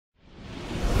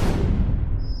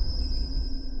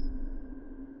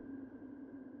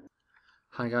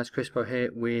Hi guys, Crispo here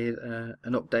with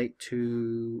an update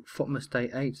to Footmas Day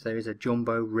 8. There is a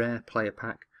Jumbo Rare Player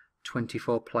Pack,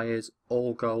 24 players,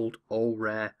 all gold, all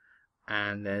rare,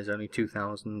 and there's only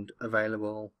 2,000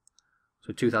 available,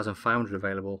 so 2,500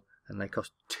 available, and they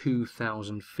cost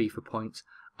 2,000 FIFA points,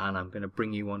 and I'm going to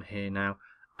bring you one here now,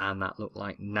 and that looked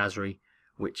like Nasri,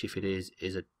 which if it is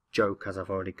a joke as I've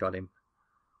already got him.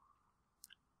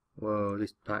 Whoa,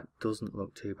 this pack doesn't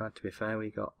look too bad to be fair.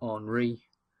 We got Henri,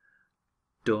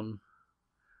 Dunn,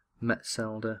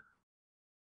 Metzelder,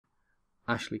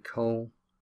 Ashley Cole,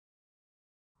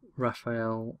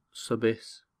 Raphael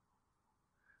Subis,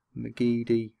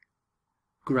 McGeady,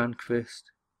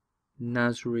 Granqvist,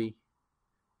 Nasri,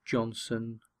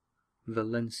 Johnson,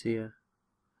 Valencia,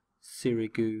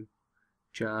 Sirigu,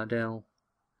 Jardel,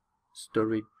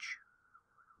 Sturridge,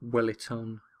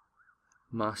 Wellington,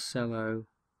 Marcelo,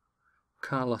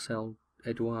 Carlos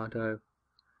Eduardo,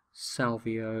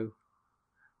 Salvio,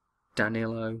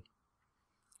 Danilo,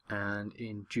 and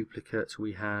in duplicates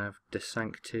we have De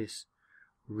Sanctis,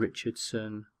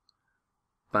 Richardson,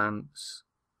 Bance,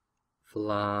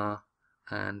 Vlar,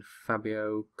 and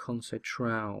Fabio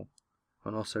Conceição,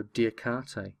 and also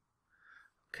Diacarte.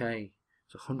 Okay,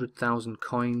 so 100,000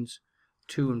 coins,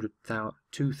 2,000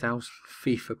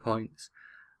 FIFA points,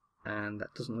 and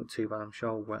that doesn't look too bad. I'm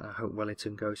sure. I hope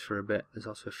Wellington goes for a bit. There's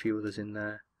also a few others in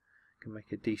there. Can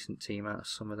make a decent team out of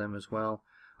some of them as well.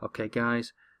 Okay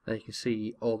guys, there you can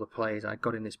see all the players I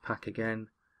got in this pack again.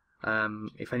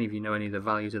 If any of you know any of the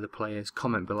values of the players,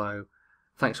 comment below.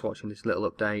 Thanks for watching this little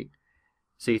update.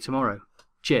 See you tomorrow.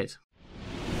 Cheers.